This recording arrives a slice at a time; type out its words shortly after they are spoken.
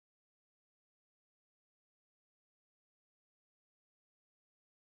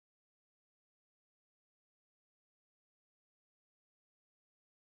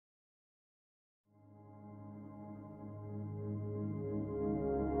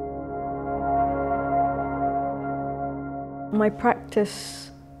My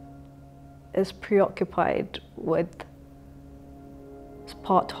practice is preoccupied with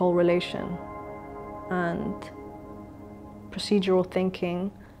part-whole relation and procedural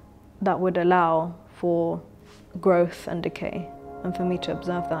thinking that would allow for growth and decay, and for me to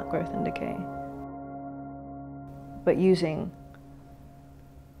observe that growth and decay. But using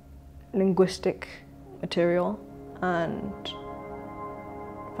linguistic material and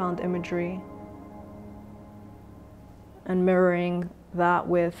found imagery and mirroring that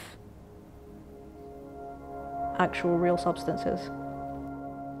with actual real substances.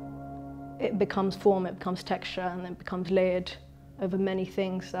 It becomes form, it becomes texture, and it becomes layered over many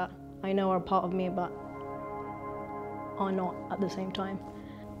things that I know are part of me but are not at the same time.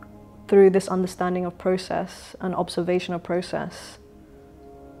 Through this understanding of process and observation of process,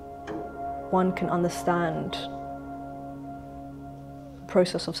 one can understand the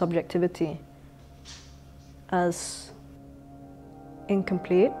process of subjectivity as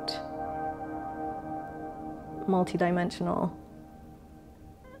incomplete, multidimensional,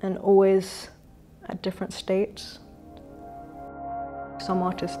 and always at different states. Some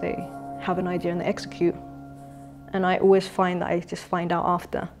artists, they have an idea and they execute, and I always find that I just find out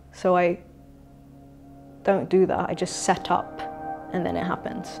after. So I don't do that, I just set up and then it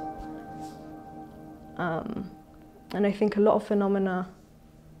happens. And I think a lot of phenomena,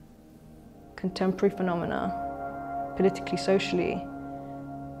 contemporary phenomena, politically, socially,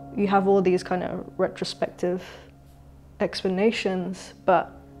 you have all these kind of retrospective explanations, but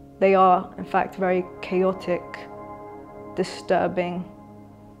they are in fact very chaotic, disturbing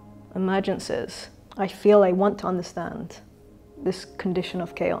emergences. I feel I want to understand this condition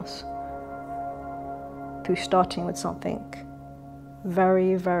of chaos through starting with something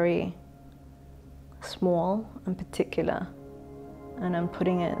very, very small and particular, and then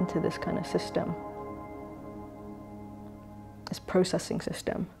putting it into this kind of system, this processing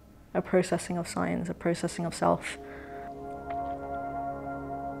system, a processing of science, a processing of self.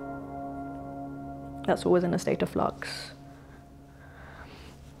 That's always in a state of flux.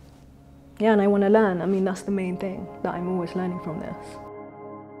 Yeah, and I want to learn. I mean, that's the main thing, that I'm always learning from this.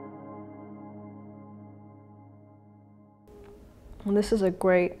 And this is a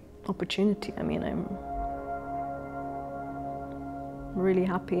great opportunity. I mean, I'm really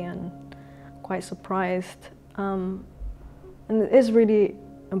happy and quite surprised. And it is really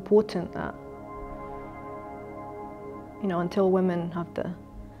important that, you know, until women have the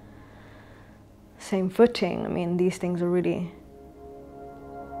same footing, I mean, these things are really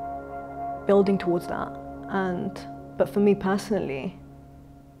building towards that. But for me personally,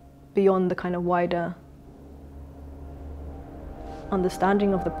 beyond the kind of wider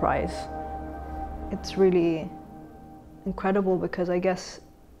understanding of the prize, it's really incredible because I guess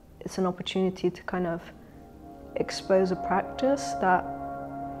it's an opportunity to kind of expose a practice that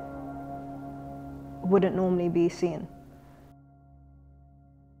wouldn't normally be seen.